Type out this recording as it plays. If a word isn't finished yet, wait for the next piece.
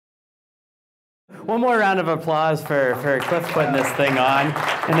One more round of applause for Cliff putting this thing on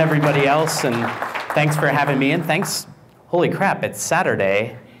and everybody else, and thanks for having me, and thanks, holy crap, it's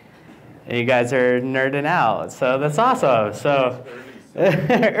Saturday, and you guys are nerding out, so that's awesome. So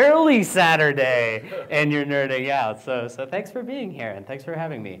early Saturday, and you're nerding out, so thanks for being here, and thanks for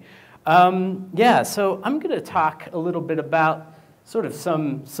having me. Yeah, so I'm going to talk a little bit about sort of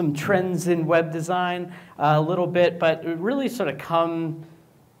some trends in web design a little bit, but really sort of come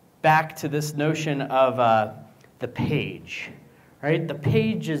back to this notion of the page, right? The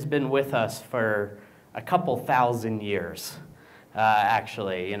page has been with us for a couple thousand years,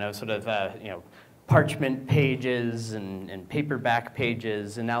 actually. Sort of parchment pages and paperback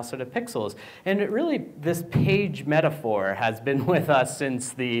pages, and now sort of pixels. And this page metaphor has been with us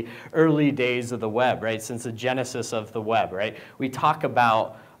since the early days of the web, right? Since the genesis of the web, right? We talk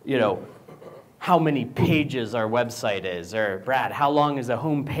about, how many pages our website is, or Brad, how long is a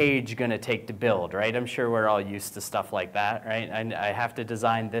home page going to take to build, right? I'm sure we're all used to stuff like that, right? I have to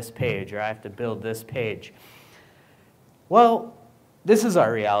design this page, or I have to build this page. Well, this is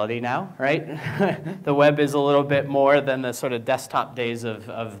our reality now, right? The web is a little bit more than the sort of desktop days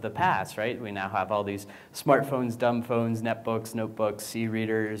of the past, right? We now have all these smartphones, dumb phones, netbooks, notebooks,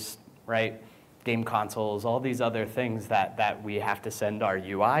 e-readers, right? Game consoles, all these other things that we have to send our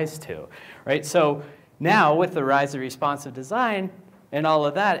UIs to, right? So now with the rise of responsive design and all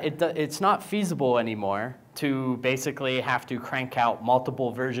of that, it's not feasible anymore to basically have to crank out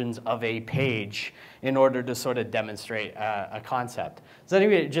multiple versions of a page in order to sort of demonstrate a concept. Does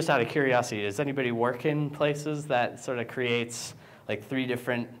anybody, just out of curiosity, does anybody work in places that sort of creates like 3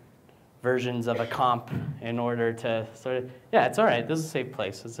 different versions of a comp in order to sort of, yeah, it's all right. This is a safe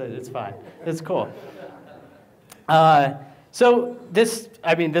place. It's fine. It's cool. So this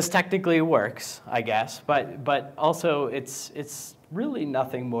technically works, I guess, but also it's really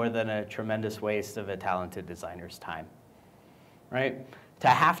nothing more than a tremendous waste of a talented designer's time, right? To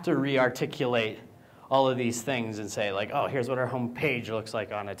have to re-articulate all of these things and say like, oh, here's what our home page looks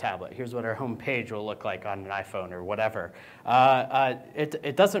like on a tablet. Here's what our home page will look like on an iPhone or whatever.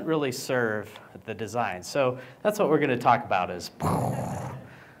 It doesn't really serve the design. So that's what we're going to talk about, is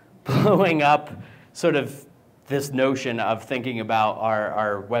blowing up sort of this notion of thinking about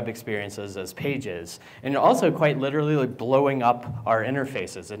our web experiences as pages, and also quite literally like blowing up our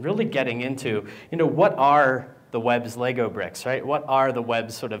interfaces and really getting into, what are the web's Lego bricks, right? What are the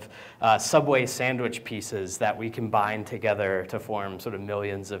web's sort of Subway sandwich pieces that we combine together to form sort of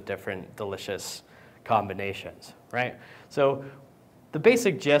millions of different delicious combinations, right? So the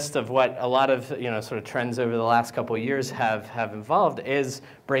basic gist of what a lot of sort of trends over the last couple of years have involved is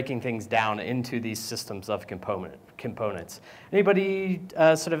breaking things down into these systems of components. Anybody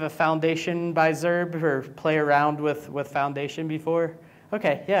sort of a Foundation by Zerb or play around with Foundation before?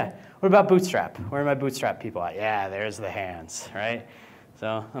 Okay, yeah. What about Bootstrap? Where are my Bootstrap people at? Yeah, there's the hands, right?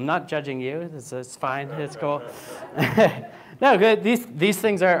 So I'm not judging you. It's fine. It's cool. No, good. These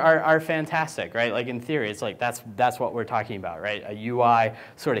things are fantastic, right? Like in theory, it's like that's what we're talking about, right? A UI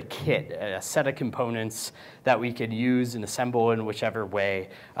sort of kit, a set of components that we could use and assemble in whichever way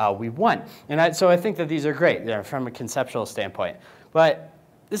we want. And so I think that these are great from a conceptual standpoint. But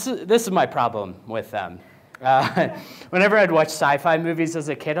this is my problem with them. Whenever I'd watch sci-fi movies as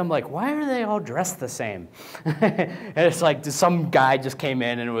a kid, I'm like, why are they all dressed the same? And it's like some guy just came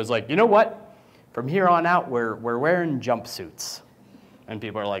in and was like, you know what? From here on out, we're wearing jumpsuits. And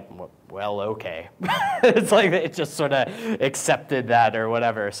people are like, well, okay. It's like it just sort of accepted that or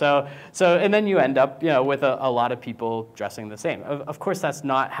whatever. So and then you end up with a lot of people dressing the same. Of course, that's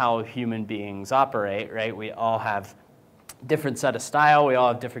not how human beings operate, right? We all have different set of style, we all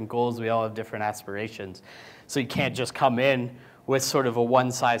have different goals, we all have different aspirations. So you can't just come in with sort of a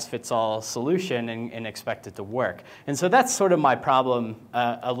one-size-fits-all solution and expect it to work. And so that's sort of my problem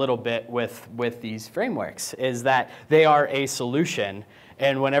a little bit with these frameworks, is that they are a solution,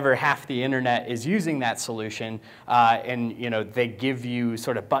 and whenever half the internet is using that solution, and they give you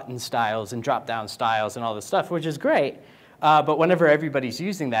sort of button styles and drop-down styles and all this stuff, which is great, but whenever everybody's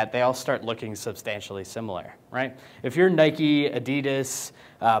using that, they all start looking substantially similar, right? If you're Nike, Adidas,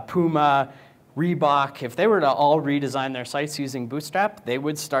 Puma, Reebok, if they were to all redesign their sites using Bootstrap, they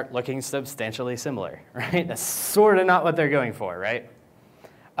would start looking substantially similar, right? That's sort of not what they're going for, right?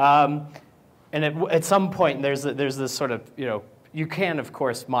 And at some point, there's this sort of, you can, of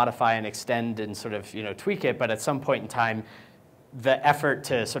course, modify and extend and sort of, tweak it, but at some point in time, the effort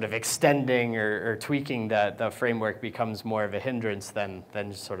to sort of extending or tweaking the framework becomes more of a hindrance than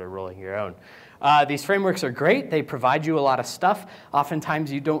just sort of rolling your own. These frameworks are great. They provide you a lot of stuff.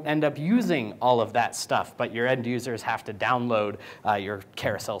 Oftentimes, you don't end up using all of that stuff, but your end users have to download your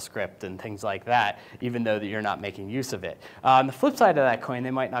carousel script and things like that, even though you're not making use of it. On the flip side of that coin,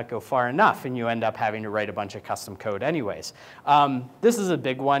 they might not go far enough, and you end up having to write a bunch of custom code anyways. This is a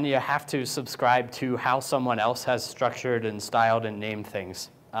big one. You have to subscribe to how someone else has structured and styled and named things.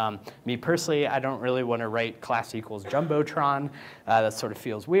 Me personally, I don't really want to write class equals Jumbotron. That sort of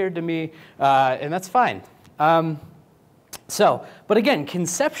feels weird to me, and that's fine. But again,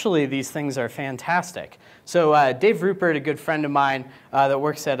 conceptually, these things are fantastic. So Dave Rupert, a good friend of mine that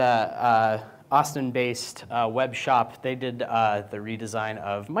works at a Austin-based web shop, they did the redesign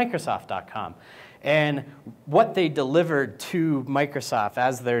of Microsoft.com. And what they delivered to Microsoft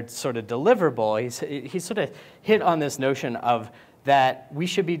as their sort of deliverable, he sort of hit on this notion of that we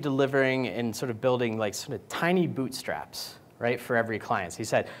should be delivering and sort of building like sort of tiny bootstraps, right, for every client. So he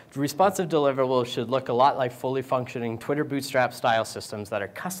said, responsive deliverables should look a lot like fully functioning Twitter Bootstrap style systems that are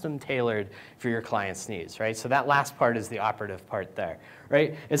custom tailored for your client's needs, right? So that last part is the operative part there,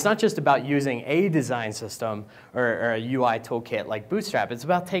 right? It's not just about using a design system or a UI toolkit like Bootstrap. It's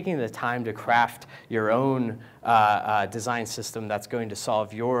about taking the time to craft your own design system that's going to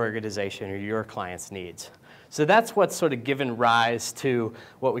solve your organization or your client's needs. So that's what's sort of given rise to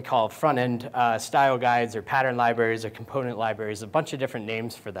what we call front-end style guides or pattern libraries or component libraries, a bunch of different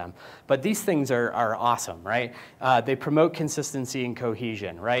names for them. But these things are awesome, right? They promote consistency and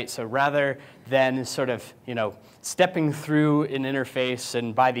cohesion, right? So rather than sort of, stepping through an interface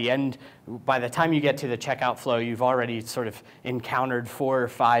and by the time you get to the checkout flow, you've already sort of encountered 4 or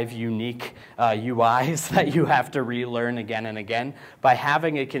 5 unique UIs that you have to relearn again and again. By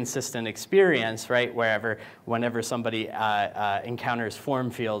having a consistent experience, right, whenever somebody encounters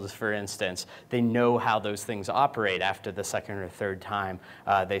form fields, for instance, they know how those things operate after the second or third time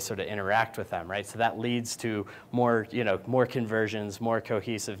they sort of interact with them, right? So that leads to more, more conversions, more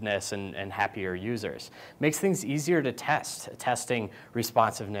cohesiveness, and happier users. Makes things easier to test, testing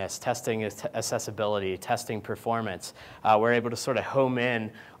responsiveness, testing accessibility, testing performance. We're able to sort of home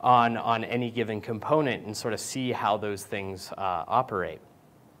in on any given component and sort of see how those things operate.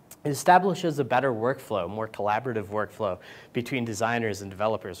 It establishes a better workflow, more collaborative workflow between designers and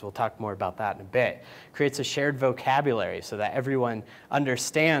developers. We'll talk more about that in a bit. Creates a shared vocabulary so that everyone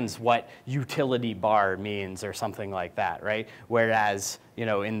understands what utility bar means or something like that, right? Whereas,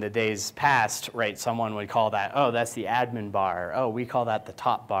 in the days past, right, someone would call that, oh, that's the admin bar. Oh, we call that the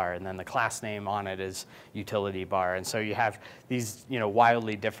top bar, and then the class name on it is utility bar. And so you have these,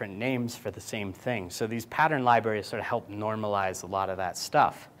 wildly different names for the same thing. So these pattern libraries sort of help normalize a lot of that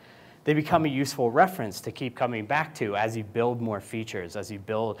stuff. They become a useful reference to keep coming back to as you build more features, as you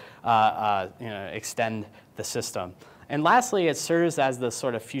build, extend the system. And lastly, it serves as the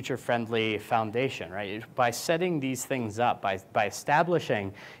sort of future-friendly foundation, right? By setting these things up, by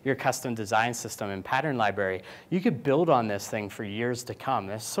establishing your custom design system and pattern library, you could build on this thing for years to come.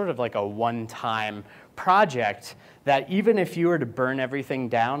 It's sort of like a one-time project that even if you were to burn everything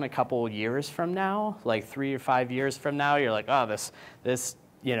down a couple years from now, like 3 or 5 years from now, you're like, oh, this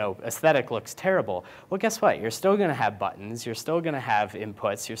aesthetic looks terrible. Well, guess what? You're still going to have buttons. You're still going to have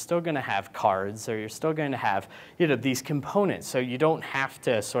inputs. You're still going to have cards, or you're still going to have, these components. So you don't have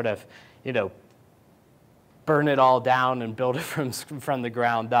to sort of, burn it all down and build it from the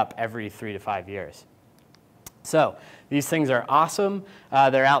ground up every 3 to 5 years. So these things are awesome.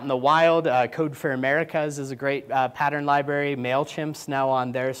 They're out in the wild. Code for Americas is a great pattern library. MailChimp's now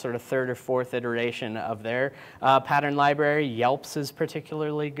on their sort of 3rd or 4th iteration of their pattern library. Yelp's is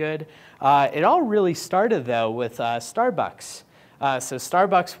particularly good. It all really started, though, with Starbucks. So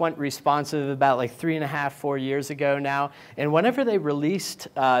Starbucks went responsive about like 3.5, 4 years ago now. And whenever they released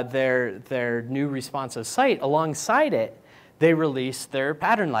their new responsive site, alongside it, they released their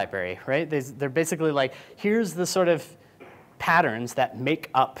pattern library, right? They're basically like, here's the sort of patterns that make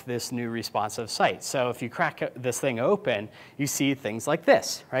up this new responsive site. So if you crack this thing open, you see things like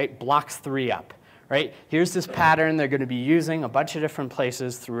this, right? Blocks 3 up, right? Here's this pattern they're going to be using a bunch of different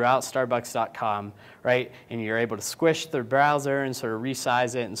places throughout Starbucks.com, right? And you're able to squish the browser and sort of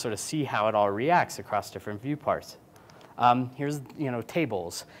resize it and sort of see how it all reacts across different view parts. Here's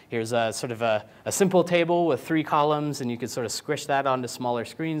tables. Here's a sort of a simple table with 3 columns, and you could sort of squish that onto smaller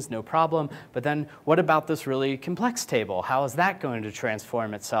screens, no problem. But then what about this really complex table? How is that going to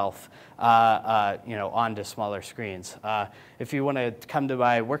transform itself onto smaller screens? If you want to come to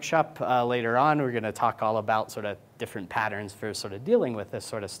my workshop later on, we're going to talk all about sort of different patterns for sort of dealing with this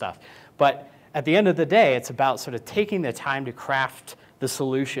sort of stuff. But at the end of the day, it's about sort of taking the time to craft the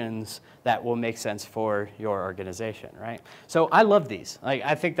solutions that will make sense for your organization, right? So I love these. Like,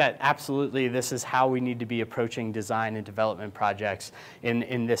 I think that absolutely this is how we need to be approaching design and development projects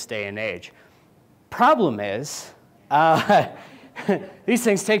in this day and age. Problem is, these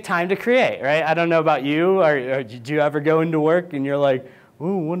things take time to create, right? I don't know about you, or did you ever go into work and you're like,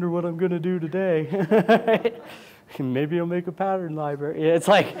 oh, wonder what I'm gonna do today. Maybe I'll make a pattern library. It's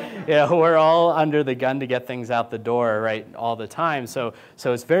like, you know, we're all under the gun to get things out the door, right, all the time. So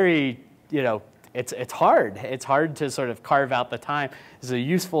it's very, you know, it's hard. It's hard to sort of carve out the time. It's a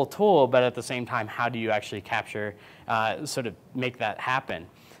useful tool, but at the same time, how do you actually capture, sort of make that happen?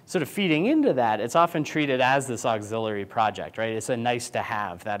 Sort of feeding into that, it's often treated as this auxiliary project, right? It's a nice to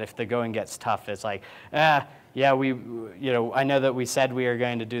have, that if the going gets tough, it's like, yeah, I know that we said we are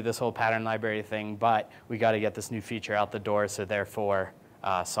going to do this whole pattern library thing, but we got to get this new feature out the door, so therefore,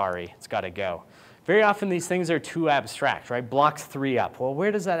 sorry, it's got to go. Very often these things are too abstract, right? Blocks 3 up. Well,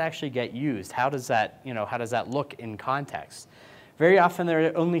 where does that actually get used? How does that, how does that look in context? Very often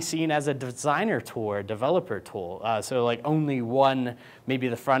they're only seen as a designer tool or developer tool. So like only one, maybe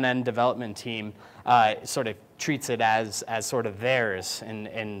the front-end development team sort of treats it as sort of theirs,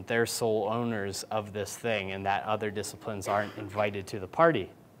 and they're sole owners of this thing, and that other disciplines aren't invited to the party.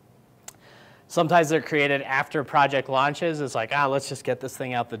 Sometimes they're created after project launches. It's like, let's just get this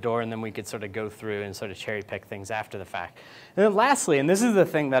thing out the door, and then we could sort of go through and sort of cherry pick things after the fact. And then lastly, and this is the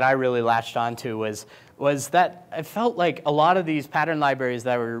thing that I really latched onto, was that I felt like a lot of these pattern libraries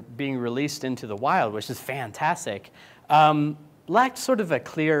that were being released into the wild, which is fantastic, lacked sort of a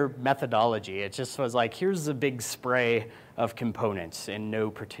clear methodology. It just was like, here's a big spray of components in no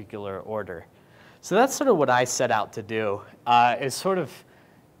particular order. So that's sort of what I set out to do, is sort of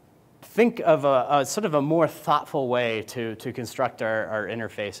think of a sort of a more thoughtful way to construct our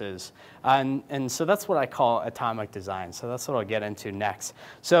interfaces. And so that's what I call atomic design. So that's what I'll get into next.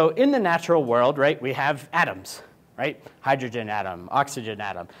 So in the natural world, right, we have atoms, right? Hydrogen atom, oxygen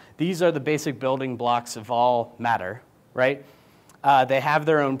atom. These are the basic building blocks of all matter, right? They have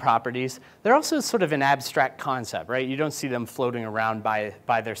their own properties. They're also sort of an abstract concept, right? You don't see them floating around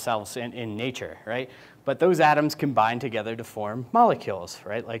by themselves in nature, right? But those atoms combine together to form molecules,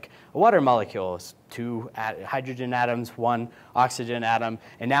 right? Like a water molecule is 2 hydrogen atoms, 1 oxygen atom,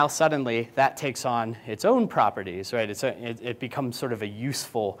 and now suddenly that takes on its own properties, right? It becomes sort of a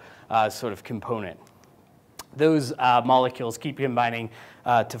useful sort of component. Those molecules keep combining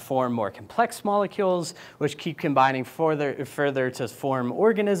to form more complex molecules, which keep combining further to form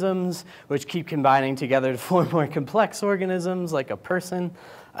organisms, which keep combining together to form more complex organisms, like a person.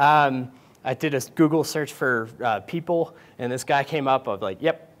 I did a Google search for people, and this guy came up. I was like,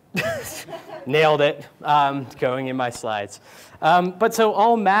 yep, nailed it, going in my slides. But so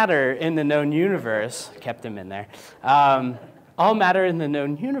all matter in the known universe, kept him in there, all matter in the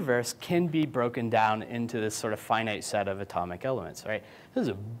known universe can be broken down into this sort of finite set of atomic elements, right? This is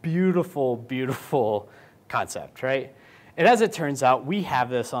a beautiful, beautiful concept, right? And as it turns out, we have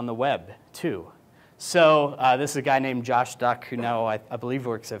this on the web, too. So this is a guy named Josh Duck, who now I believe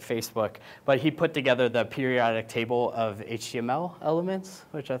works at Facebook, but he put together the periodic table of HTML elements,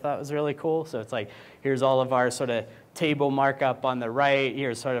 which I thought was really cool. So it's like, here's all of our sort of table markup on the right,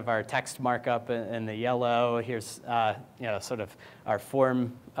 here's sort of our text markup in the yellow, here's sort of our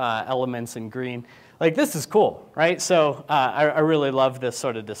form elements in green. Like, this is cool, right? So I really love this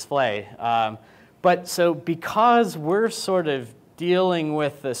sort of display. But so because we're sort of dealing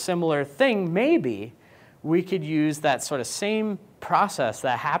with a similar thing, maybe we could use that sort of same process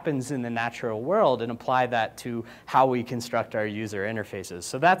that happens in the natural world and apply that to how we construct our user interfaces.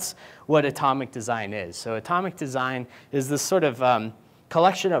 So that's what atomic design is. So atomic design is this sort of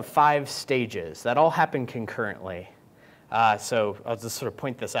collection of 5 stages that all happen concurrently. So I'll just sort of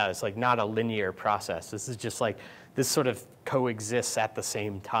point this out. It's like not a linear process. This is just like this sort of coexists at the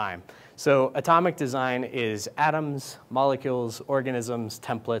same time. So atomic design is atoms, molecules, organisms,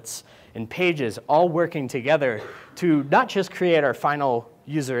 templates, and pages all working together to not just create our final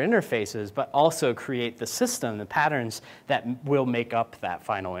user interfaces, but also create the system, the patterns that will make up that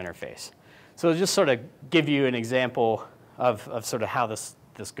final interface. So I'll just sort of give you an example of sort of how this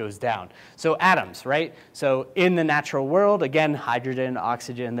goes down. So atoms, right? So in the natural world, again, hydrogen,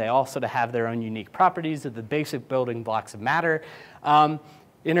 oxygen, they all sort of have their own unique properties of the basic building blocks of matter.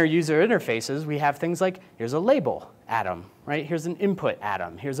 In our user interfaces, we have things like, here's a label atom, right? Here's an input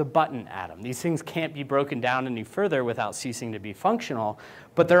atom. Here's a button atom. These things can't be broken down any further without ceasing to be functional,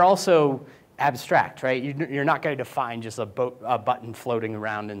 but they're also abstract, right? You're not going to find just a button floating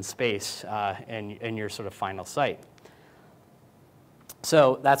around in space in your sort of final site.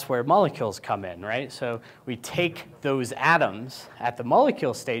 So that's where molecules come in, right? So we take those atoms at the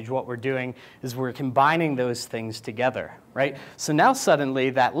molecule stage. What we're doing is we're combining those things together, right? So now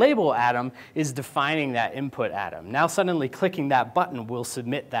suddenly that label atom is defining that input atom. Now suddenly clicking that button will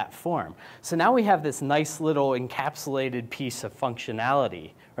submit that form. So now we have this nice little encapsulated piece of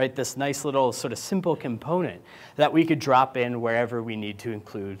functionality, right? This nice little sort of simple component that we could drop in wherever we need to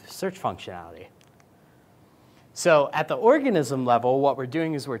include search functionality. So at the organism level, what we're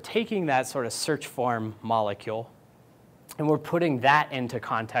doing is we're taking that sort of search form molecule, and we're putting that into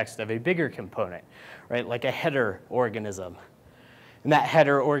context of a bigger component, right, like a header organism. And that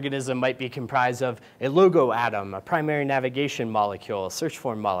header organism might be comprised of a logo atom, a primary navigation molecule, a search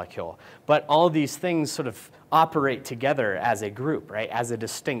form molecule. But all of these things sort of operate together as a group, right, as a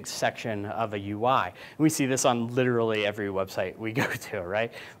distinct section of a UI. And we see this on literally every website we go to,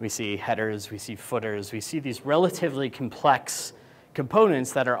 right? We see headers, we see footers, we see these relatively complex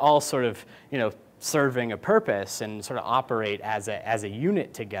components that are all sort of, serving a purpose and sort of operate as a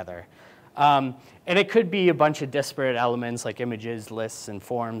unit together. And it could be a bunch of disparate elements like images, lists, and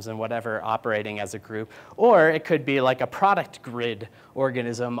forms, and whatever operating as a group. Or it could be like a product grid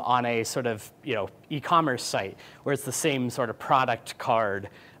organism on a sort of e-commerce site where it's the same sort of product card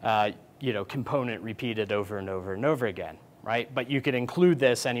component repeated over and over and over again, right? But you could include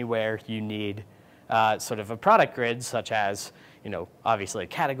this anywhere you need sort of a product grid, such as obviously a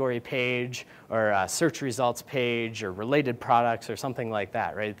category page or a search results page or related products or something like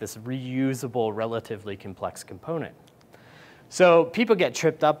that, right? This reusable, relatively complex component. So people get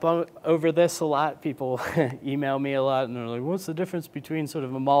tripped up over this a lot. People email me a lot and they're like, what's the difference between sort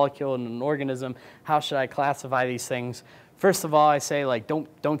of a molecule and an organism? How should I classify these things? First of all, I say, like,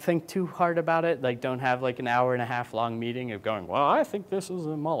 don't think too hard about it. Like, don't have like an hour-and-a-half long meeting of going, well, I think this is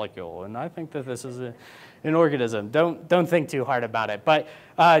a molecule, and I think that this is an organism. Don't think too hard about it. But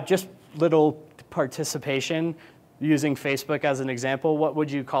just little participation, using Facebook as an example, what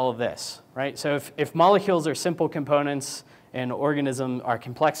would you call this, right? So if molecules are simple components and organisms are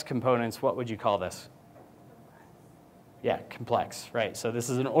complex components, what would you call this? Yeah, complex, right? So this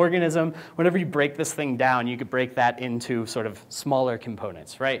is an organism. Whenever you break this thing down, you could break that into sort of smaller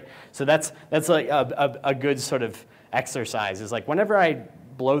components, right? So that's like a good sort of exercise. Is like whenever I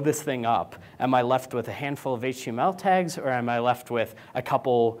blow this thing up, am I left with a handful of HTML tags, or am I left with a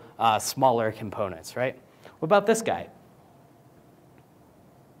couple smaller components, right? What about this guy?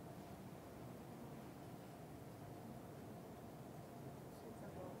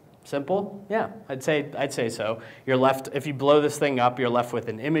 Simple? Yeah, I'd say so. You're left, if you blow this thing up, you're left with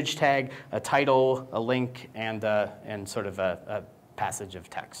an image tag, a title, a link, and sort of a passage of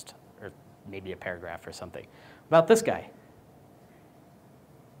text, or maybe a paragraph or something. About this guy?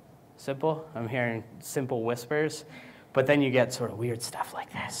 Simple? I'm hearing simple whispers, but then you get sort of weird stuff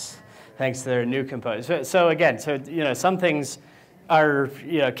like this, thanks to their new components. So again, some things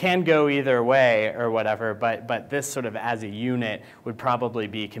can go either way or whatever, but this sort of as a unit would probably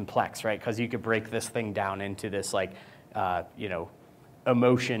be complex, right? Because you could break this thing down into this like,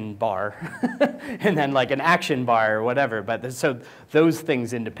 emotion bar and then like an action bar or whatever. But so those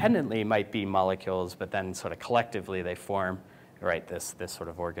things independently might be molecules, but then sort of collectively they form, right, this sort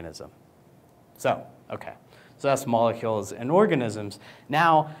of organism. So, okay. So that's molecules and organisms.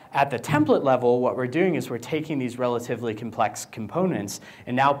 Now, at the template level, what we're doing is we're taking these relatively complex components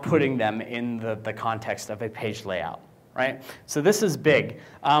and now putting them in the context of a page layout, right? So this is big,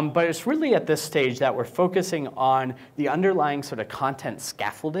 but it's really at this stage that we're focusing on the underlying sort of content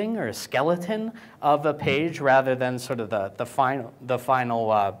scaffolding or skeleton of a page rather than sort of the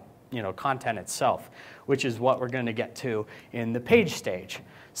final content itself, which is what we're going to get to in the page stage.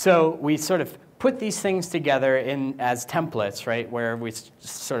 So we sort of put these things together as templates, right, where we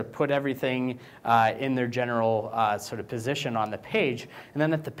sort of put everything in their general sort of position on the page. And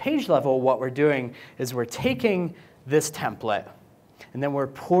then at the page level, what we're doing is we're taking this template, and then we're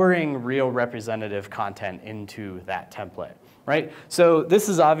pouring real representative content into that template, right? So this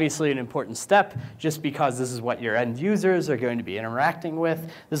is obviously an important step just because this is what your end users are going to be interacting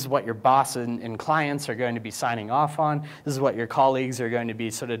with. This is what your boss and clients are going to be signing off on. This is what your colleagues are going to be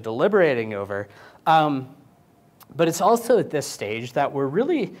sort of deliberating over. But it's also at this stage that we're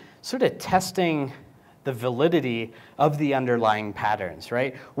really sort of testing the validity of the underlying patterns,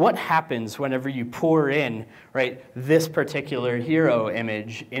 right? What happens whenever you pour in, right, this particular hero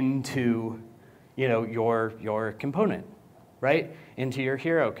image into, your component? Right? into your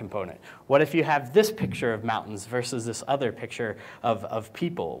hero component? What if you have this picture of mountains versus this other picture of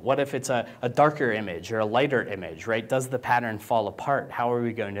people? What if it's a darker image or a lighter image, right? Does the pattern fall apart? How are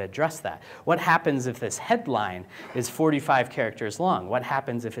we going to address that? What happens if this headline is 45 characters long? What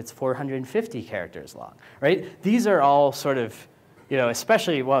happens if it's 450 characters long, right? These are all sort of,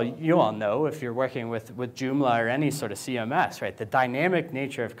 especially, well, you all know if you're working with Joomla or any sort of CMS, right? The dynamic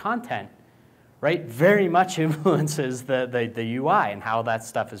nature of content, right, very much influences the UI and how that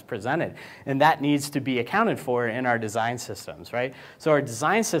stuff is presented. And that needs to be accounted for in our design systems, right? So our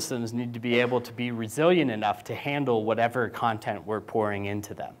design systems need to be able to be resilient enough to handle whatever content we're pouring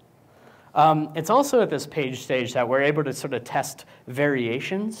into them. It's also at this page stage that we're able to sort of test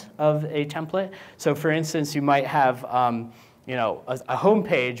variations of a template. So for instance, you might have a home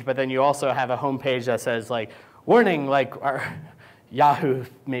page, but then you also have a home page that says like, warning, like our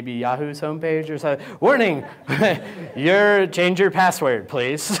maybe Yahoo's homepage or something. Warning, change your password,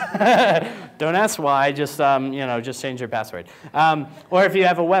 please. Don't ask why, just change your password. Or if you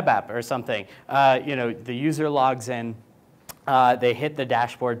have a web app or something, the user logs in, they hit the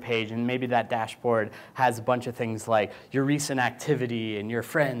dashboard page, and maybe that dashboard has a bunch of things like your recent activity and your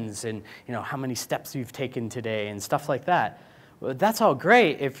friends and how many steps you've taken today and stuff like that. Well, that's all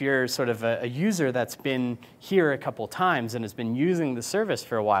great if you're sort of a user that's been here a couple times and has been using the service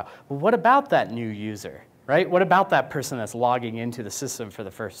for a while. But what about that new user, right? What about that person that's logging into the system for the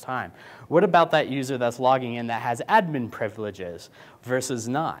first time? What about that user that's logging in that has admin privileges versus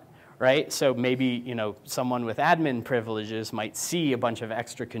not? Right? So maybe someone with admin privileges might see a bunch of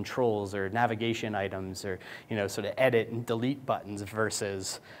extra controls or navigation items or sort of edit and delete buttons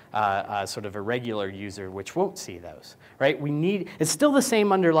versus sort of a regular user which won't see those. Right? It's still the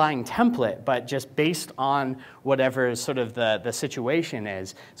same underlying template, but just based on whatever sort of the situation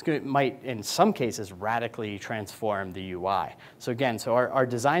is, it might in some cases radically transform the UI. So again, our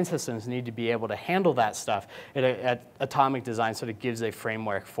design systems need to be able to handle that stuff. At Atomic Design sort of gives a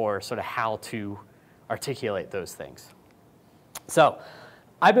framework for sort of how to articulate those things. So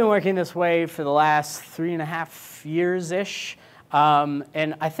I've been working this way for the last 3.5 years-ish.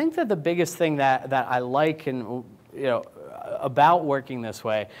 And I think that the biggest thing that I like and about working this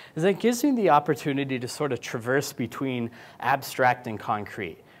way is it gives me the opportunity to sort of traverse between abstract and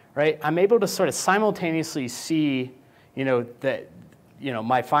concrete, right? I'm able to sort of simultaneously see,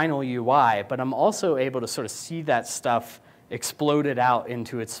 my final UI, but I'm also able to sort of see that stuff exploded out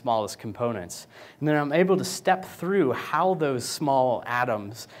into its smallest components. And then I'm able to step through how those small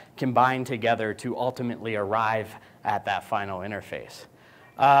atoms combine together to ultimately arrive at that final interface.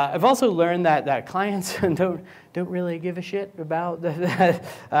 I've also learned that clients don't really give a shit about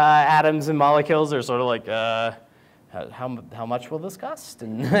atoms and molecules. They're sort of like, how much will this cost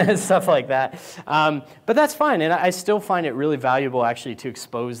and stuff like that. But that's fine, and I still find it really valuable actually to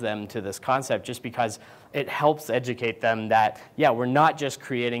expose them to this concept just because it helps educate them that, yeah, we're not just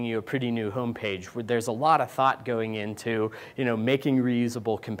creating you a pretty new homepage. There's a lot of thought going into making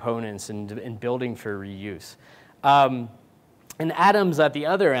reusable components and building for reuse. And atoms at the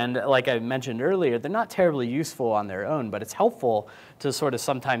other end, like I mentioned earlier, they're not terribly useful on their own, but it's helpful to sort of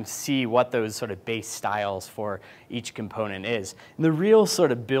sometimes see what those sort of base styles for each component is. And the real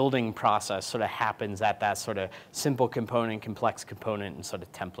sort of building process sort of happens at that sort of simple component, complex component, and sort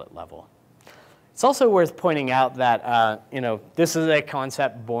of template level. It's also worth pointing out that this is a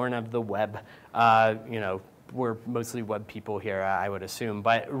concept born of the web. We're mostly web people here, I would assume,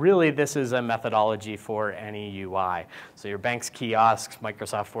 but really this is a methodology for any UI. So your banks, kiosks,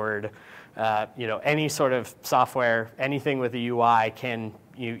 Microsoft Word, any sort of software, anything with a UI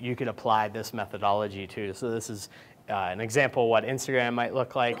you could apply this methodology to. So this is an example of what Instagram might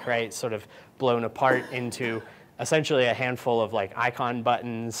look like, right? Sort of blown apart into essentially a handful of like icon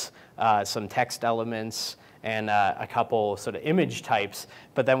buttons, some text elements, and a couple sort of image types,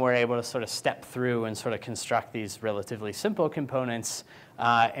 but then we're able to sort of step through and sort of construct these relatively simple components,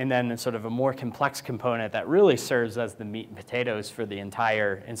 and then sort of a more complex component that really serves as the meat and potatoes for the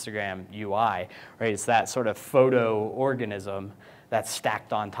entire Instagram UI, right? It's that sort of photo organism that's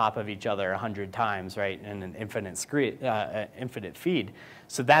stacked on top of each other 100 times, right, in an infinite feed.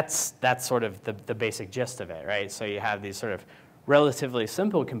 So that's sort of the basic gist of it, right? So you have these sort of relatively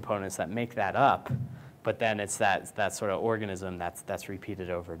simple components that make that up, but then it's that sort of organism that's repeated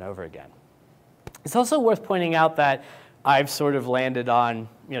over and over again. It's also worth pointing out that I've sort of landed on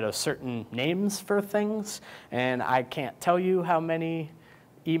certain names for things, and I can't tell you how many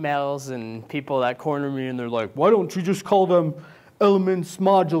emails and people that corner me and they're like, why don't you just call them elements,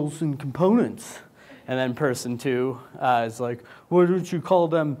 modules, and components? And then person two is like, why don't you call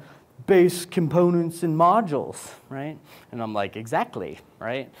them base components and modules, right? And I'm like, exactly,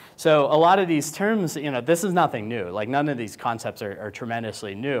 right? So a lot of these terms, this is nothing new. Like none of these concepts are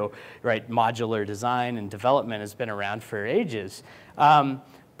tremendously new, right? Modular design and development has been around for ages.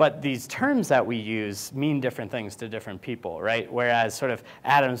 But these terms that we use mean different things to different people, right? Whereas sort of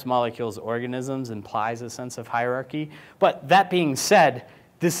atoms, molecules, organisms implies a sense of hierarchy. But that being said,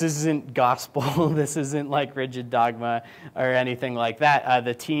 this isn't gospel. This isn't like rigid dogma or anything like that.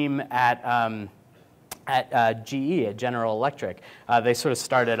 The team at GE, at General Electric, they sort of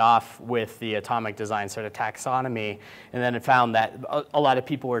started off with the atomic design sort of taxonomy, and then it found that a lot of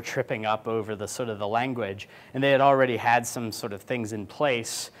people were tripping up over the sort of the language, and they had already had some sort of things in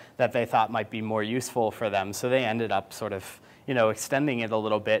place that they thought might be more useful for them, so they ended up sort of extending it a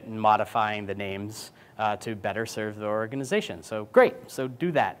little bit and modifying the names to better serve the organization. So great, so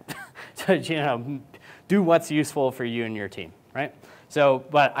do that. So, do what's useful for you and your team, right? So,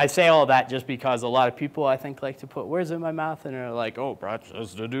 but I say all that just because a lot of people, I think, like to put words in my mouth and are like, oh, Brad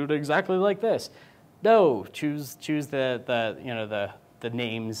says to do it exactly like this. No, choose the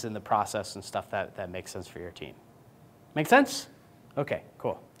names and the process and stuff that makes sense for your team. Make sense? Okay,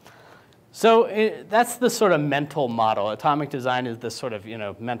 cool. So that's the sort of mental model. Atomic design is this sort of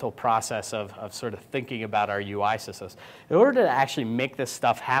mental process of sort of thinking about our UI systems. In order to actually make this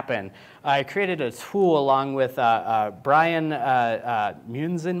stuff happen, I created a tool along with Brian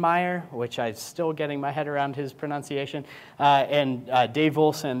Munzenmeyer, which I'm still getting my head around his pronunciation, and Dave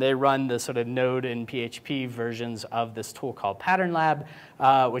Olson. They run the sort of Node and PHP versions of this tool called Pattern Lab,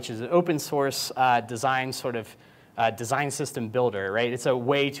 which is an open source design sort of design system builder, right? It's a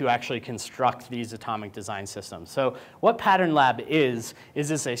way to actually construct these atomic design systems. So what Pattern Lab is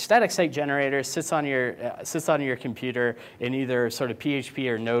this a static site generator, sits on your computer, and either sort of PHP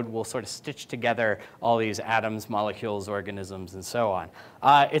or Node will sort of stitch together all these atoms, molecules, organisms, and so on.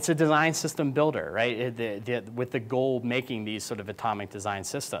 It's a design system builder, right? With the goal of making these sort of atomic design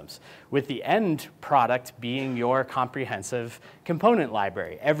systems, with the end product being your comprehensive component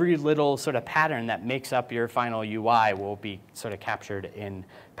library. Every little sort of pattern that makes up your final UI will be sort of captured in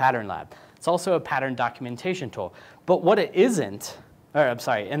Pattern Lab. It's also a pattern documentation tool. But what it isn't,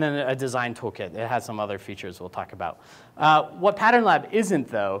 and then a design toolkit. It has some other features we'll talk about. What Pattern Lab isn't,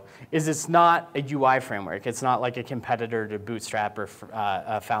 though, is it's not a UI framework. It's not like a competitor to Bootstrap or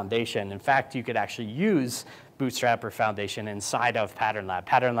Foundation. In fact, you could actually use Bootstrap or Foundation inside of Pattern Lab.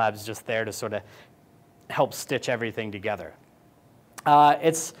 Pattern Lab is just there to sort of help stitch everything together.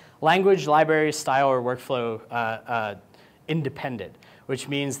 It's language, library, style, or workflow independent, which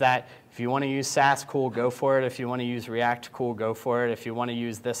means that if you want to use Sass, cool, go for it. If you want to use React, cool, go for it. If you want to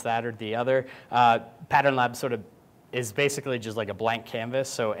use this, that, or the other, Pattern Lab sort of is basically just like a blank canvas.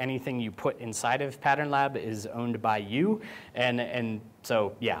 So anything you put inside of Pattern Lab is owned by you. And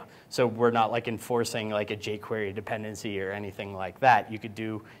so, yeah. So we're not like enforcing like a jQuery dependency or anything like that. You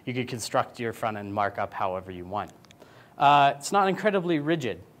could construct your front end markup however you want. It's not incredibly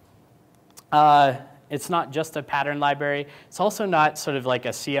rigid. It's not just a pattern library. It's also not sort of like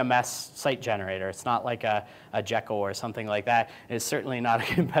a CMS site generator. It's not like a Jekyll or something like that. It's certainly not a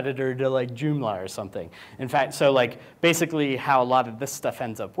competitor to like Joomla or something. In fact, so like basically how a lot of this stuff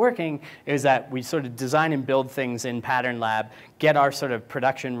ends up working is that we sort of design and build things in Pattern Lab, get our sort of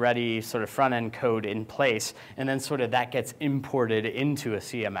production ready sort of front end code in place, and then sort of that gets imported into a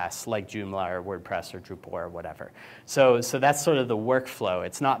CMS like Joomla or WordPress or Drupal or whatever. So that's sort of the workflow.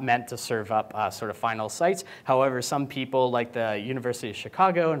 It's not meant to serve up sort of final sites. However, some people like the University of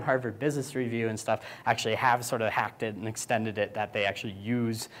Chicago and Harvard Business Review and stuff actually have sort of hacked it and extended it that they actually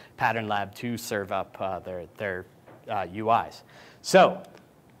use Pattern Lab to serve up their UIs. So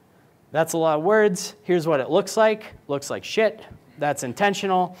that's a lot of words. Here's what it looks like. Looks like shit. That's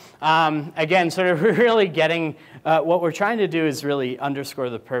intentional. Again, sort of really getting, what we're trying to do is really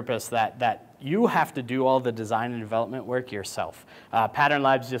underscore the purpose that you have to do all the design and development work yourself. Pattern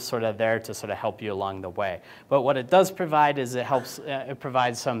Lab's just sort of there to sort of help you along the way. But what it does provide is it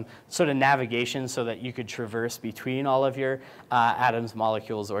provides some sort of navigation so that you could traverse between all of your atoms,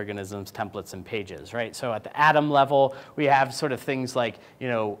 molecules, organisms, templates, and pages, right? So at the atom level, we have sort of things like,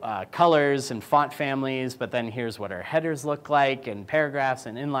 colors and font families, but then here's what our headers look like, and paragraphs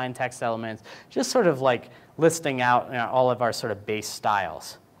and inline text elements, just sort of like listing out all of our sort of base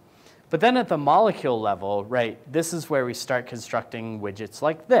styles. But then at the molecule level, right, this is where we start constructing widgets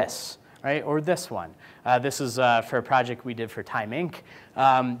like this, right? Or this one. This is for a project we did for Time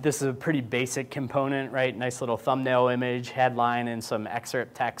Inc. This is a pretty basic component, right? Nice little thumbnail image, headline, and some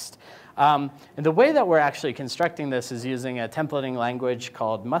excerpt text. And the way that we're actually constructing this is using a templating language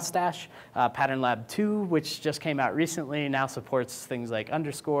called Mustache. Pattern Lab 2, which just came out recently, now supports things like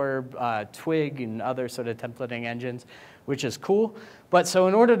Underscore, Twig, and other sort of templating engines, which is cool. But so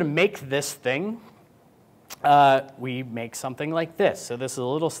in order to make this thing, we make something like this. So this is a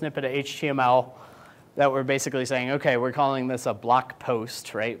little snippet of HTML that we're basically saying, OK, we're calling this a block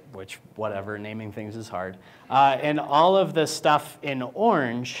post, right? Which, whatever, naming things is hard. And all of the stuff in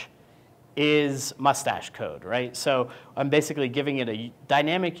orange is Mustache code, right? So I'm basically giving it a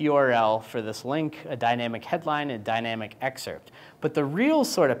dynamic URL for this link, a dynamic headline, and a dynamic excerpt. But the real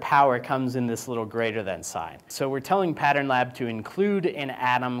sort of power comes in this little greater than sign. So we're telling Pattern Lab to include an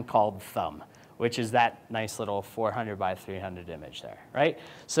atom called thumb, which is that nice little 400 by 300 image there, right?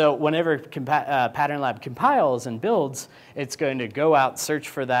 So whenever Pattern Lab compiles and builds, it's going to go out, search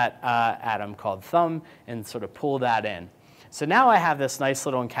for that atom called thumb, and sort of pull that in. So now I have this nice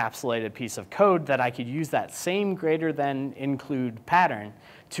little encapsulated piece of code that I could use that same greater than include pattern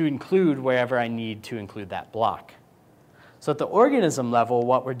to include wherever I need to include that block. So at the organism level,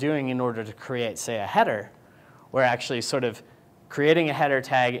 what we're doing in order to create, say, a header, we're actually sort of creating a header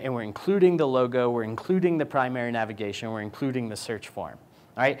tag, and we're including the logo, we're including the primary navigation, we're including the search form.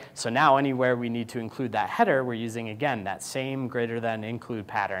 All right? So now anywhere we need to include that header, we're using, again, that same greater than include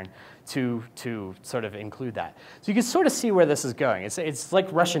pattern to sort of include that. So you can sort of see where this is going. It's like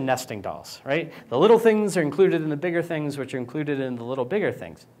Russian nesting dolls, right? The little things are included in the bigger things, which are included in the little bigger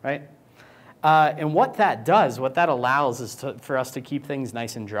things, right? And what that does, what that allows is for us to keep things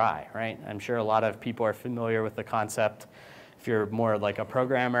nice and dry, right? I'm sure a lot of people are familiar with the concept. If you're more like a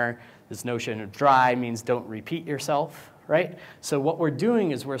programmer, this notion of dry means don't repeat yourself, right? So what we're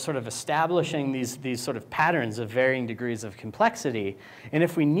doing is we're sort of establishing these sort of patterns of varying degrees of complexity. And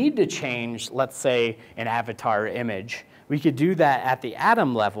if we need to change, let's say, an avatar image, we could do that at the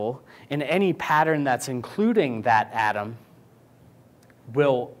atom level, and any pattern that's including that atom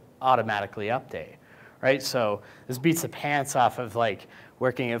will automatically update, right? So this beats the pants off of like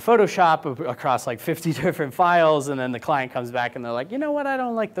working in Photoshop across like 50 different files, and then the client comes back and they're like, you know what, I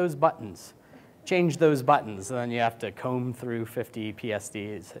don't like those buttons. Change those buttons, and then you have to comb through 50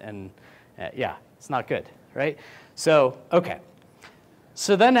 PSDs, and yeah, it's not good, right? So, okay.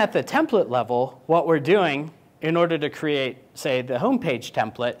 So then at the template level, what we're doing in order to create, say, the homepage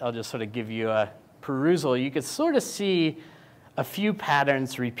template, I'll just sort of give you a perusal. You could sort of see a few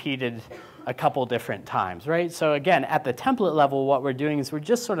patterns repeated a couple different times, right? So again, at the template level, what we're doing is we're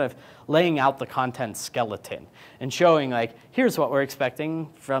just sort of laying out the content skeleton and showing like, here's what we're expecting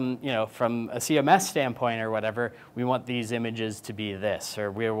from, from a CMS standpoint or whatever. We want these images to be this,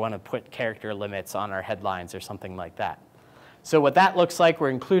 or we want to put character limits on our headlines or something like that. So what that looks like, we're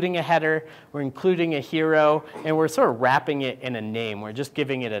including a header, we're including a hero, and we're sort of wrapping it in a name. We're just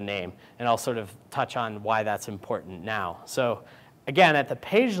giving it a name, and I'll sort of touch on why that's important now. So again, at the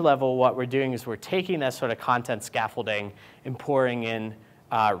page level, what we're doing is we're taking that sort of content scaffolding and pouring in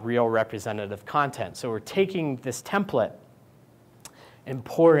real representative content. So we're taking this template and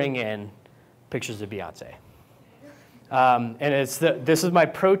pouring in pictures of Beyonce. And this is my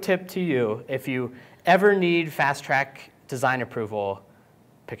pro tip to you. If you ever need fast track design approval,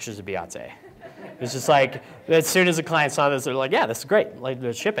 pictures of Beyonce. It's just like, as soon as the client saw this, they're like, yeah, this is great, like,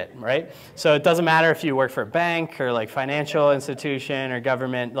 let's ship it, right? So it doesn't matter if you work for a bank or like financial institution or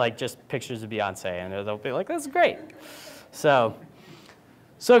government, like just pictures of Beyonce, and they'll be like, that's great. So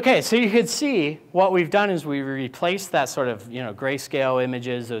okay, so you could see what we've done is we replaced that sort of grayscale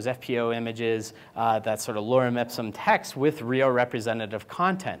images, those FPO images, that sort of lorem ipsum text with real representative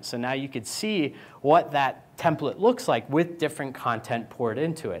content. So now you could see what that template looks like with different content poured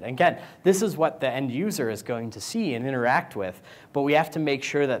into it. Again, this is what the end user is going to see and interact with, but we have to make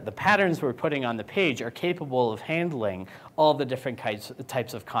sure that the patterns we're putting on the page are capable of handling all the different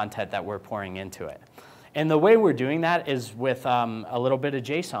types of content that we're pouring into it. And the way we're doing that is with a little bit of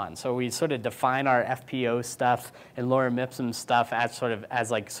JSON. So we sort of define our FPO stuff and lorem ipsum stuff as sort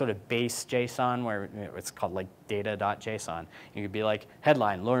of base JSON, where it's called like data.json. You could be like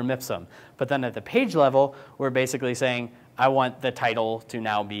headline, lorem ipsum. But then at the page level, we're basically saying, I want the title to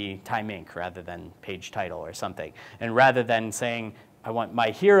now be Time Inc. rather than page title or something. And rather than saying, I want my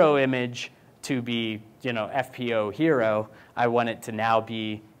hero image to be FPO hero, I want it to now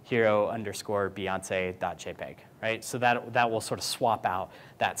be hero _ Beyonce.jpg, right? So that will sort of swap out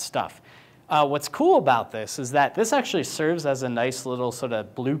that stuff. what's cool about this is that this actually serves as a nice little sort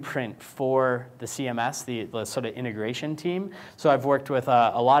of blueprint for the CMS, the sort of integration team. So I've worked with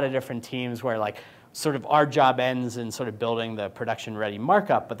a lot of different teams where like sort of our job ends in sort of building the production ready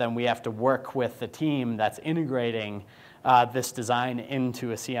markup, but then we have to work with the team that's integrating this design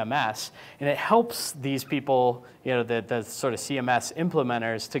into a CMS, and it helps these people, you know, the sort of CMS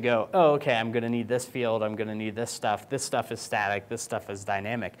implementers to go, oh, okay, I'm going to need this field, I'm going to need this stuff is static, this stuff is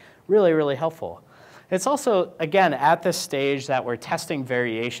dynamic. Really, really helpful. It's also, again, at this stage that we're testing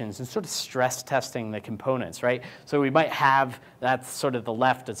variations and sort of stress testing the components, right? So we might have, that's sort of the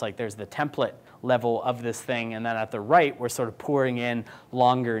left, it's like there's the template level of this thing, and then at the right, we're sort of pouring in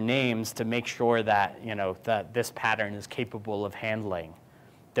longer names to make sure that, you know, that this pattern is capable of handling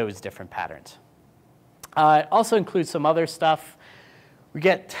those different patterns. It also includes some other stuff. We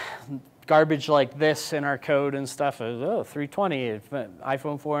get garbage like this in our code and stuff. Oh, 320,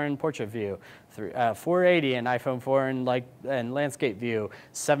 iPhone 4 in portrait view. 480 in iPhone 4 and landscape view.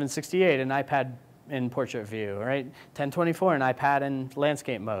 768 in iPad in portrait view, right? 1024 in iPad in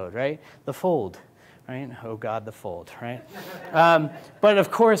landscape mode, right? The fold, right? Oh God, the fold, right? But of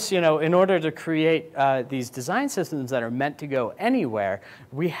course, you know, in order to create these design systems that are meant to go anywhere,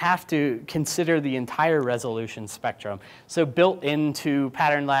 we have to consider the entire resolution spectrum. So built into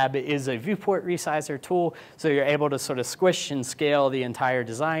Pattern Lab is a viewport resizer tool, so you're able to sort of squish and scale the entire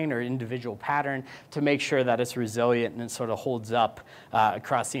design or individual pattern to make sure that it's resilient and it sort of holds up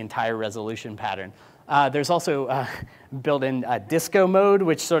across the entire resolution pattern. There's also built-in disco mode,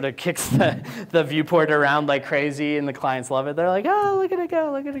 which sort of kicks the viewport around like crazy, and the clients love it. They're like, oh, look at it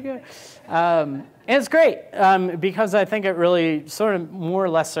go, look at it go. And it's great because I think it really sort of more or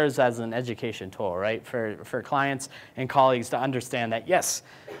less serves as an education tool, right, for clients and colleagues to understand that, yes,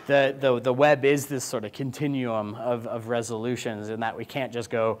 the web is this sort of continuum of resolutions, and that we can't just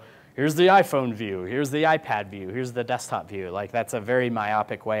go, here's the iPhone view, here's the iPad view, here's the desktop view. Like, that's a very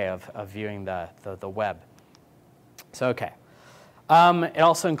myopic way of viewing the web. So, okay. It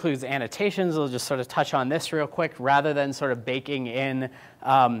also includes annotations. I'll just sort of touch on this real quick. Rather than sort of baking in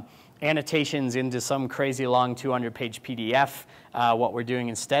annotations into some crazy long 200-page PDF, what we're doing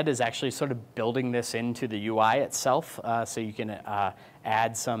instead is actually sort of building this into the UI itself. So you can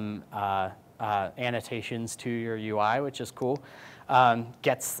add some annotations to your UI, which is cool.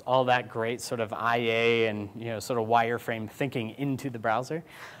 Gets all that great sort of IA and, you know, sort of wireframe thinking into the browser.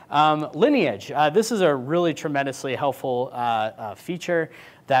 Lineage. This is a really tremendously helpful feature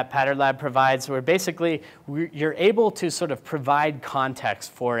that Pattern Lab provides, where basically you're able to sort of provide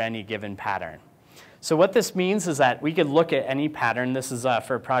context for any given pattern. So what this means is that we could look at any pattern. This is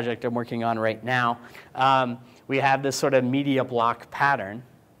for a project I'm working on right now. We have this sort of media block pattern.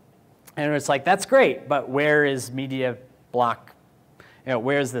 And it's like, that's great, but where is media block? You know,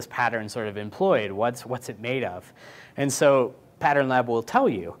 where is this pattern sort of employed? What's it made of? And so Pattern Lab will tell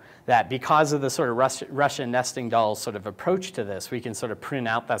you that because of the sort of Russian nesting doll sort of approach to this, we can sort of print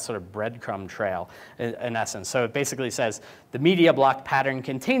out that sort of breadcrumb trail in essence. So it basically says the media block pattern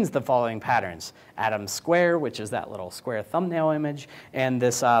contains the following patterns: Atom Square, which is that little square thumbnail image, and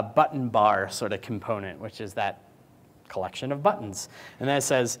this button bar sort of component, which is that collection of buttons. And then it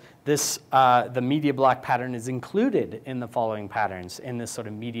says this, the media block pattern is included in the following patterns in this sort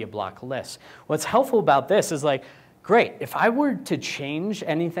of media block list. What's helpful about this is like, great, if I were to change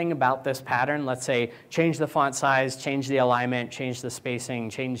anything about this pattern, let's say change the font size, change the alignment, change the spacing,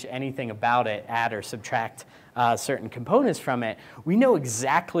 change anything about it, add or subtract certain components from it, we know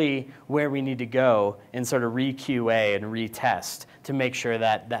exactly where we need to go and sort of re-QA and retest to make sure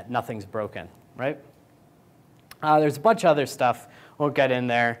that nothing's broken, right? There's a bunch of other stuff. Won't get in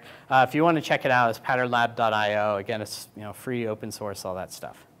there. If you want to check it out, it's patternlab.io. Again, it's, you know, free, open source, all that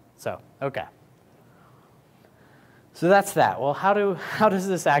stuff. So, okay. So that's that. Well, how does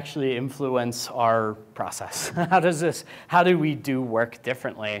this actually influence our process? How do we do work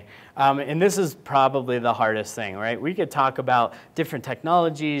differently? And this is probably the hardest thing, right? We could talk about different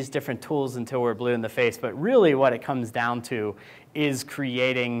technologies, different tools until we're blue in the face, but really what it comes down to is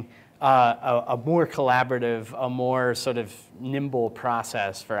creating a more collaborative, a more sort of nimble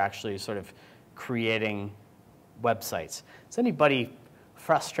process for actually sort of creating websites. Is anybody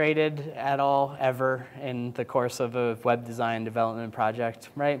frustrated at all ever in the course of a web design development project,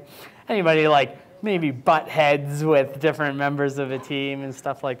 right? Anybody like maybe butt heads with different members of a team and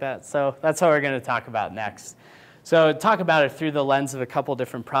stuff like that? So that's what we're going to talk about next. So talk about it through the lens of a couple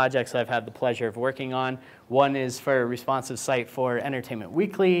different projects I've had the pleasure of working on. One is for a responsive site for Entertainment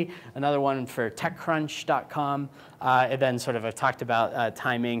Weekly, another one for TechCrunch.com, and then sort of I talked about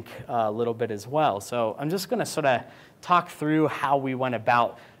Time Inc. A little bit as well. So I'm just going to sort of talk through how we went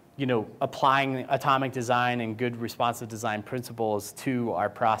about applying atomic design and good responsive design principles to our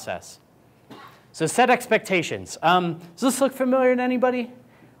process. So set expectations. Does this look familiar to anybody?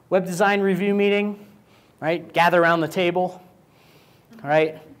 Web design review meeting, right? Gather around the table, all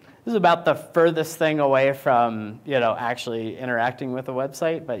right? This is about the furthest thing away from, actually interacting with a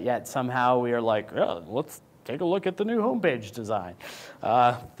website, but yet somehow we are like, oh, let's take a look at the new homepage design.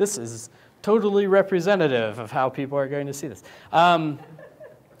 This is totally representative of how people are going to see this.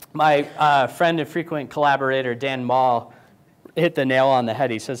 My friend and frequent collaborator, Dan Mall, hit the nail on the head.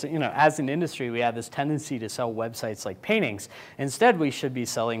 He says, as an industry, we have this tendency to sell websites like paintings. Instead, we should be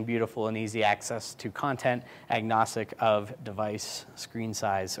selling beautiful and easy access to content agnostic of device, screen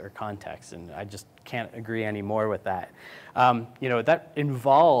size, or context. And I just can't agree any more with that. That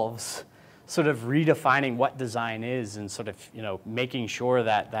involves sort of redefining what design is and sort of, making sure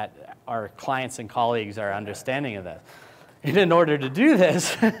that our clients and colleagues are understanding of that. And in order to do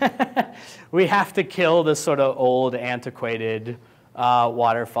this, we have to kill this sort of old, antiquated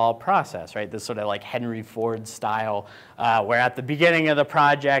waterfall process, right? This sort of like Henry Ford style, where at the beginning of the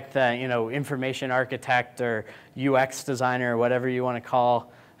project, information architect or UX designer, or whatever you want to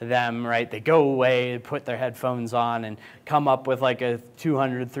call them, right? They go away, put their headphones on, and come up with like a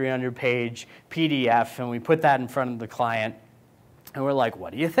 200, 300-page PDF, and we put that in front of the client, and we're like,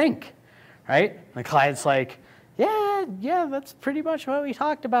 what do you think, right? And the client's like, yeah, that's pretty much what we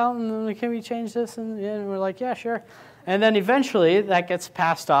talked about, and then can we change this? And we're like, yeah, sure. And then eventually that gets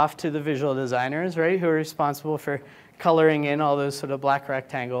passed off to the visual designers, right, who are responsible for coloring in all those sort of black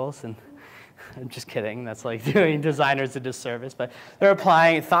rectangles. And I'm just kidding, that's like doing designers a disservice, but they're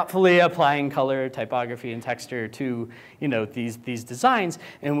thoughtfully applying color, typography, and texture to these designs,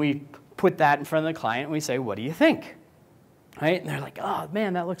 and we put that in front of the client and we say, what do you think? Right? And they're like, oh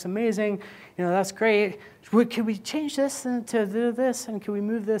man, that looks amazing. That's great. Can we change this to do this? And can we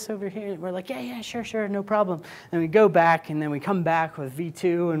move this over here? And we're like, yeah, sure, no problem. And we go back, and then we come back with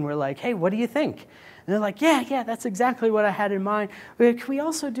V2, and we're like, hey, what do you think? And they're like, yeah, that's exactly what I had in mind. Can we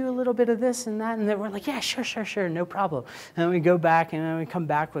also do a little bit of this and that? And then we're like, yeah, sure, no problem. And then we go back, and then we come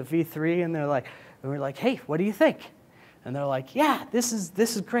back with V3, and we're like, hey, what do you think? And they're like, yeah, this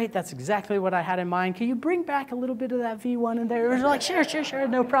is great. That's exactly what I had in mind. Can you bring back a little bit of that V1 in there? And they're like, sure,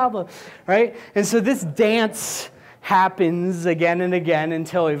 no problem, right? And so this dance happens again and again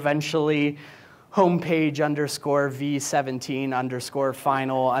until eventually homepage underscore V17 underscore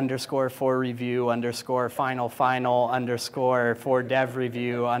final underscore for review underscore final underscore for dev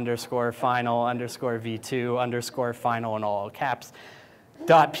review underscore final underscore V2 underscore final in all caps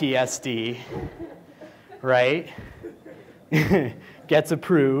 .psd, right? Gets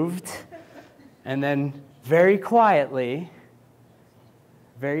approved, and then very quietly,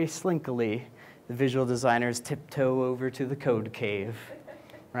 very slinkily, the visual designers tiptoe over to the code cave,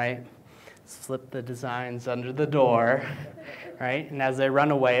 right? Slip the designs under the door, right? And as they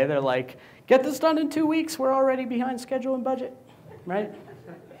run away, they're like, get this done in 2 weeks, we're already behind schedule and budget, right?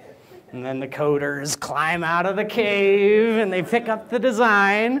 And then the coders climb out of the cave, and they pick up the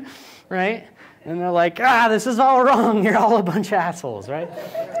design, right? And they're like, this is all wrong. You're all a bunch of assholes, right?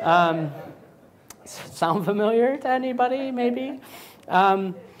 Sound familiar to anybody, maybe?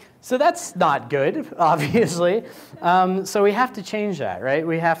 So that's not good, obviously. So we have to change that, right?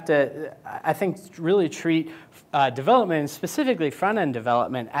 We have to, I think, really treat development, specifically front-end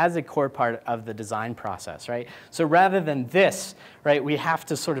development, as a core part of the design process, right? So rather than this, right, we have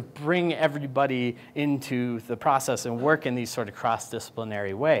to sort of bring everybody into the process and work in these sort of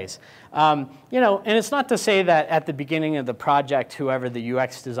cross-disciplinary ways. And it's not to say that at the beginning of the project, whoever the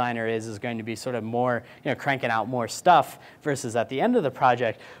UX designer is going to be sort of more, cranking out more stuff versus at the end of the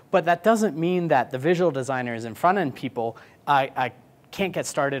project, but that doesn't mean that the visual designers and front-end people can't get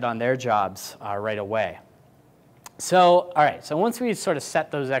started on their jobs right away. So, all right, so once we sort of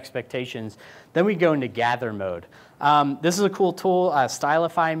set those expectations, then we go into gather mode. This is a cool tool,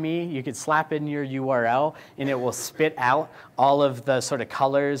 Stylify Me. You could slap in your URL, and it will spit out all of the sort of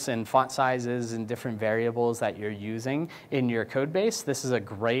colors and font sizes and different variables that you're using in your code base. This is a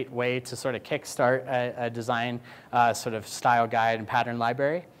great way to sort of kickstart a design sort of style guide and pattern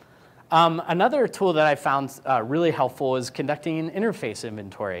library. Another tool that I found really helpful is conducting an interface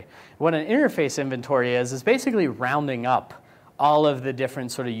inventory. What an interface inventory is basically rounding up all of the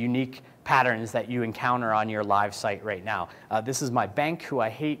different sort of unique patterns that you encounter on your live site right now. This is my bank, who I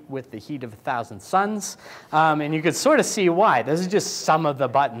hate with the heat of 1,000 suns, and you can sort of see why. This is just some of the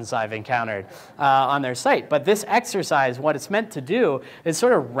buttons I've encountered on their site. But this exercise, what it's meant to do is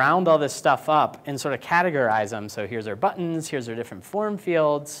sort of round all this stuff up and sort of categorize them. So here's our buttons, here's our different form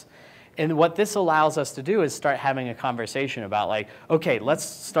fields. And what this allows us to do is start having a conversation about like, okay, let's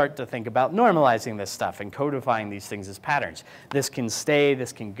start to think about normalizing this stuff and codifying these things as patterns. This can stay,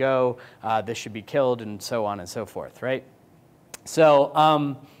 this can go, this should be killed, and so on and so forth, right?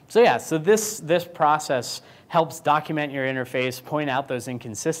 So, so this process helps document your interface, point out those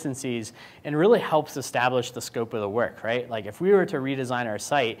inconsistencies, and really helps establish the scope of the work, right? Like if we were to redesign our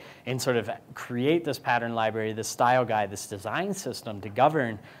site and sort of create this pattern library, this style guide, this design system to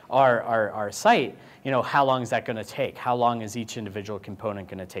govern our site, how long is that going to take? How long is each individual component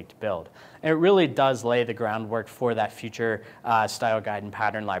going to take to build? And it really does lay the groundwork for that future style guide and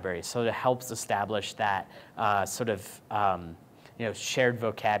pattern library. So it helps establish that shared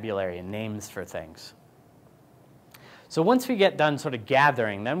vocabulary and names for things. So once we get done sort of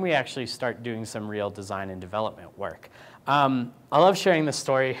gathering, then we actually start doing some real design and development work. I love sharing this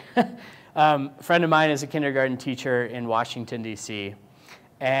story. A friend of mine is a kindergarten teacher in Washington, D.C.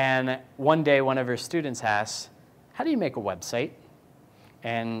 And one day, one of her students asked, how do you make a website?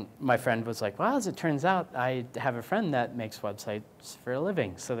 And my friend was like, well, as it turns out, I have a friend that makes websites for a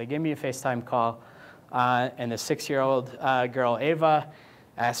living. So they gave me a FaceTime call. And a 6-year-old girl, Ava,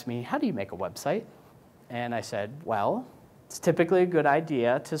 asked me, how do you make a website? And I said, well, it's typically a good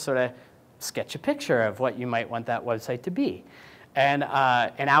idea to sort of sketch a picture of what you might want that website to be. And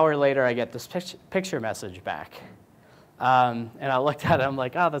an hour later, I get this picture message back. And I looked at it, I'm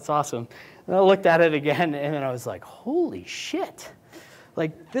like, oh, that's awesome. And I looked at it again, and then I was like, holy shit.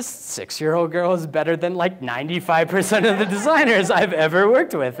 Like, this 6-year-old girl is better than like 95% of the designers I've ever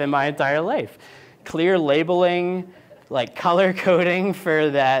worked with in my entire life. Clear labeling, like color coding for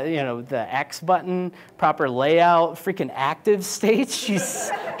that, the X button, proper layout, freaking active states.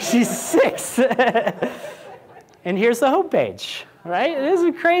 She's 6. And here's the homepage, right? It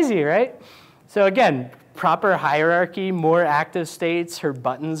isn't crazy, right? So again, proper hierarchy, more active states. Her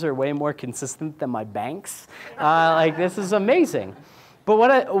buttons are way more consistent than my banks. Like, this is amazing. But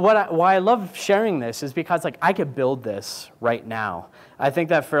why I love sharing this is because like I could build this right now. I think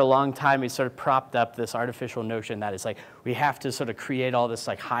that for a long time we sort of propped up this artificial notion that it's like we have to sort of create all this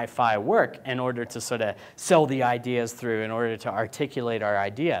like hi-fi work in order to sort of sell the ideas through, in order to articulate our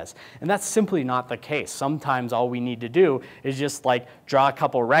ideas. And that's simply not the case. Sometimes all we need to do is just like draw a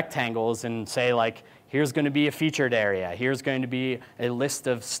couple rectangles and say like, here's going to be a featured area. Here's going to be a list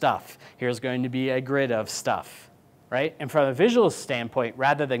of stuff. Here's going to be a grid of stuff. Right? And from a visual standpoint,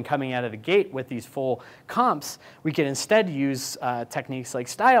 rather than coming out of the gate with these full comps, we can instead use techniques like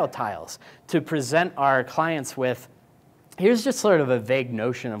style tiles to present our clients with, here's just sort of a vague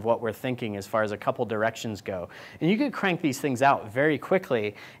notion of what we're thinking as far as a couple directions go. And you can crank these things out very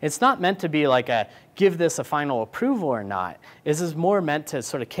quickly. It's not meant to be like a, give this a final approval or not. This is more meant to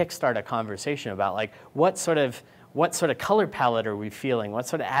sort of kickstart a conversation about like, what sort of color palette are we feeling? What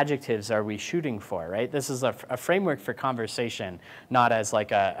sort of adjectives are we shooting for, right? This is a framework for conversation, not as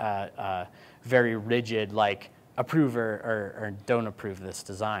like a very rigid, approve or don't approve this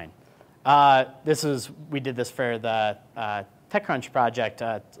design. We did this for the TechCrunch project,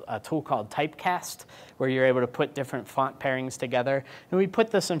 a tool called Typecast, where you're able to put different font pairings together. And we put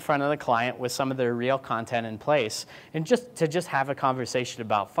this in front of the client with some of their real content in place, and just have a conversation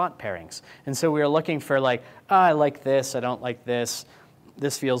about font pairings. And so we were looking for like, oh, I like this, I don't like this.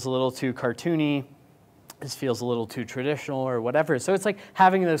 This feels a little too cartoony. This feels a little too traditional or whatever. So it's like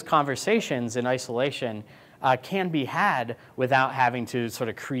having those conversations in isolation can be had without having to sort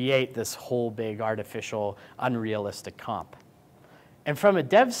of create this whole big artificial, unrealistic comp. And from a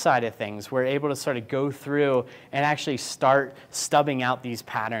dev side of things, we're able to sort of go through and actually start stubbing out these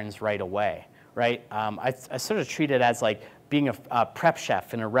patterns right away, right? I sort of treat it as like being a prep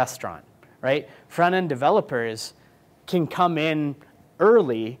chef in a restaurant, right? Front-end developers can come in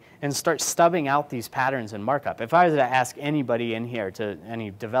early and start stubbing out these patterns in markup. If I was to ask anybody in here, any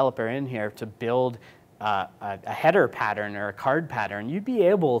developer in here, to build a header pattern or a card pattern, you'd be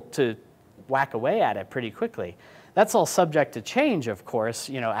able to whack away at it pretty quickly. That's all subject to change, of course,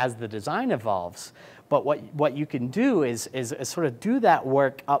 as the design evolves. But what you can do is sort of do that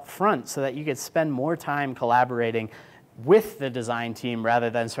work up front so that you can spend more time collaborating with the design team rather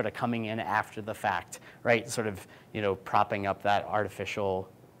than sort of coming in after the fact, right? Sort of, propping up that artificial,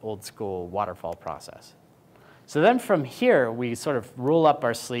 old school waterfall process. So then from here, we sort of roll up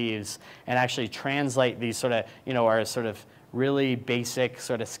our sleeves and actually translate these sort of, our sort of really basic,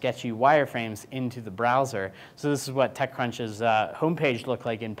 sort of sketchy wireframes into the browser. So this is what TechCrunch's homepage looked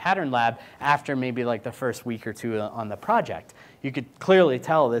like in Pattern Lab after maybe like the first week or two on the project. You could clearly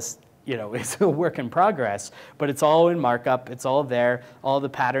tell this, it's a work in progress, but it's all in markup. It's all there. All the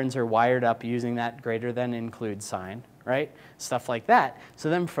patterns are wired up using that greater than include sign, right? Stuff like that. So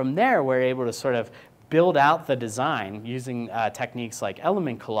then from there, we're able to sort of build out the design using techniques like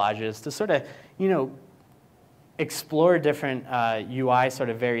element collages to sort of, explore different UI sort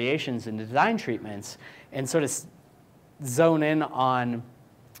of variations and design treatments and sort of zone in on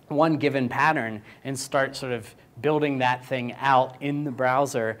one given pattern and start sort of building that thing out in the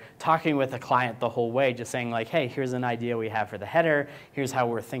browser, talking with the client the whole way, just saying like, hey, here's an idea we have for the header, here's how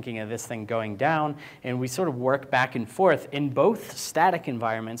we're thinking of this thing going down, and we sort of work back and forth in both static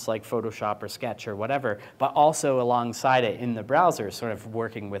environments like Photoshop or Sketch or whatever, but also alongside it in the browser, sort of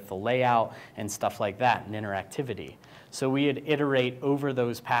working with the layout and stuff like that and interactivity. So we'd iterate over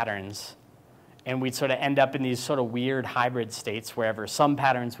those patterns, and we'd sort of end up in these sort of weird hybrid states wherever some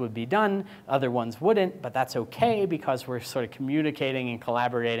patterns would be done, other ones wouldn't, but that's okay because we're sort of communicating and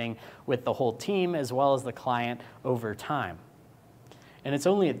collaborating with the whole team as well as the client over time. And it's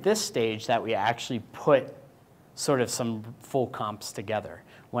only at this stage that we actually put sort of some full comps together,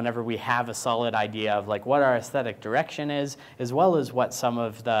 whenever we have a solid idea of like what our aesthetic direction is, as well as what some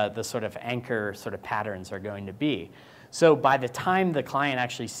of the sort of anchor sort of patterns are going to be. So by the time the client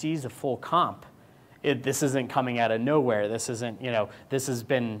actually sees a full comp, this isn't coming out of nowhere. This isn't, this has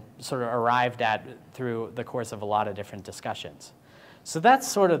been sort of arrived at through the course of a lot of different discussions. So that's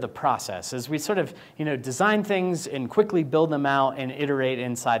sort of the process, is we sort of, design things and quickly build them out and iterate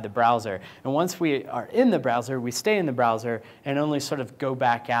inside the browser. And once we are in the browser, we stay in the browser and only sort of go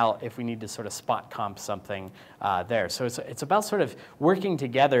back out if we need to sort of spot comp something there. So it's about sort of working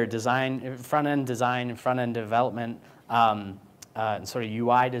together, front-end design, front-end development, and sort of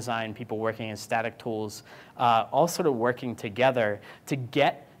UI design, people working in static tools, all sort of working together to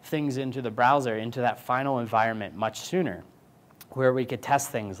get things into the browser, into that final environment much sooner, where we could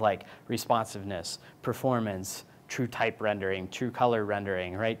test things like responsiveness, performance, true type rendering, true color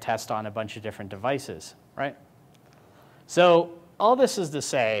rendering, right? Test on a bunch of different devices, right? So all this is to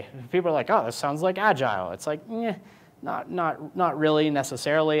say, people are like, oh, this sounds like Agile. It's like, not really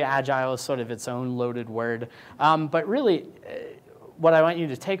necessarily. Agile is sort of its own loaded word. But really, what I want you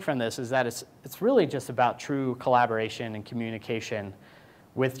to take from this is that it's really just about true collaboration and communication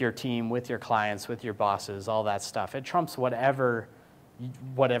with your team, with your clients, with your bosses, all that stuff. It trumps whatever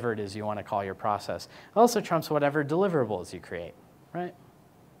it is you want to call your process. It also trumps whatever deliverables you create, right?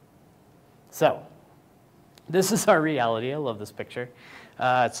 So this is our reality. I love this picture.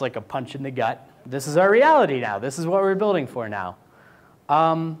 It's like a punch in the gut. This is our reality now. This is what we're building for now.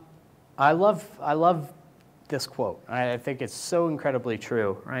 I love this quote. I think it's so incredibly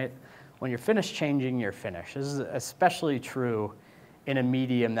true, right? When you're finished changing, you're finished. This is especially true in a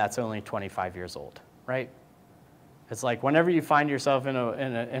medium that's only 25 years old, right? It's like whenever you find yourself in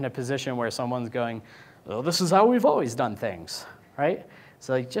a position where someone's going, oh, this is how we've always done things, right?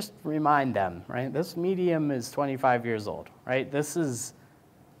 So like just remind them, right? This medium is 25 years old, right? This is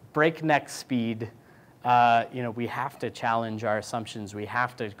breakneck speed. We have to challenge our assumptions. We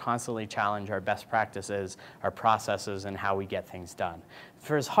have to constantly challenge our best practices, our processes, and how we get things done.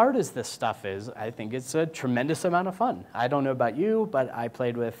 For as hard as this stuff is, I think it's a tremendous amount of fun. I don't know about you, but I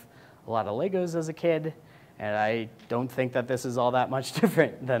played with a lot of Legos as a kid, and I don't think that this is all that much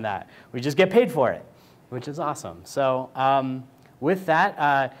different than that. We just get paid for it, which is awesome. So with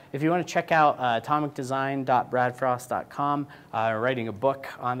that, if you want to check out atomicdesign.bradfrost.com, writing a book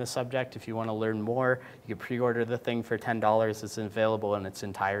on the subject. If you want to learn more, you can pre-order the thing for $10. It's available in its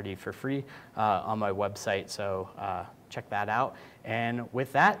entirety for free on my website, so check that out. And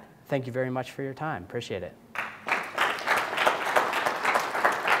with that, thank you very much for your time. Appreciate it.